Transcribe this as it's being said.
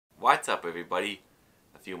What's up, everybody?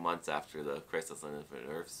 A few months after the Crisis on Infinite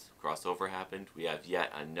Earths crossover happened, we have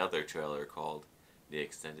yet another trailer called the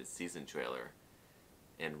Extended Season trailer.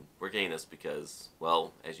 And we're getting this because,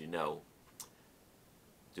 well, as you know,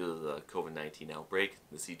 due to the COVID-19 outbreak,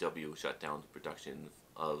 the CW shut down the production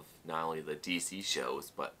of not only the DC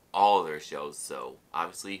shows, but all their shows. So,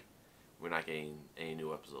 obviously, we're not getting any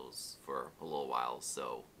new episodes for a little while,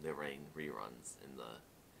 so they're running reruns in the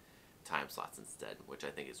time slots instead, which I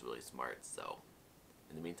think is really smart. So,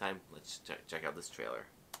 in the meantime, let's check out this trailer.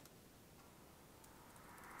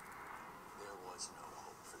 There was no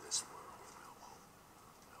hope for this world. No hope.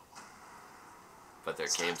 No hope. But there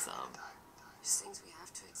came some. There's things we have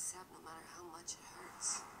to accept no matter how much it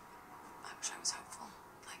hurts. I wish I was hopeful,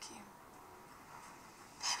 like you.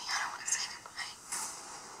 Baby, I don't want to say goodbye.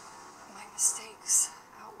 My mistakes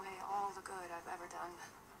outweigh all the good I've ever done.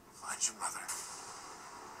 Find your mother.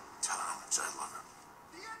 Tell her how much I love her.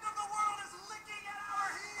 The end of the world is licking at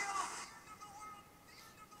our heels!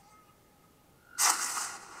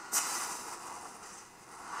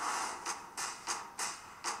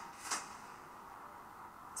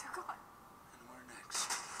 They're gone. And where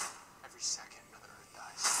next? Every second Mother Earth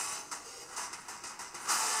dies.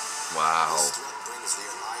 Wow. This threat brings the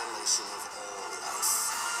annihilation of all life.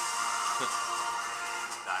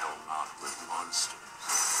 Battle not with monsters,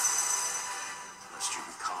 lest you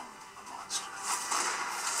become a monster.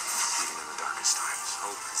 Even in the darkest times,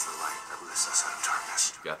 hope is the light that lifts us out of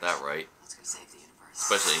darkness. You got that right. Let's go save the universe.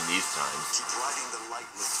 Especially in these times. Keep riding the light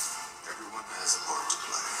with everyone has a part to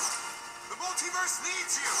play. The multiverse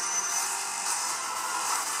needs you!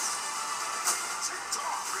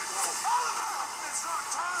 Tick-tock, Ringo! It's not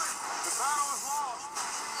time! The battle is lost!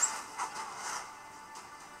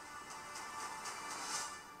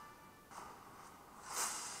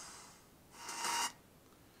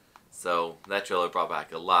 So that trailer brought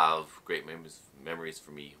back a lot of great memories for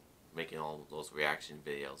me, making all those reaction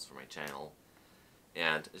videos for my channel.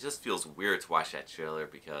 And it just feels weird to watch that trailer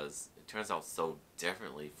because it turns out so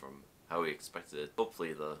differently from how we expected it.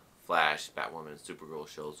 Hopefully the Flash, Batwoman, and Supergirl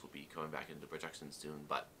shows will be coming back into production soon,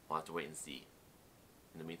 but we'll have to wait and see.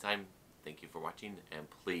 In the meantime, thank you for watching, and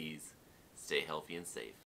please stay healthy and safe.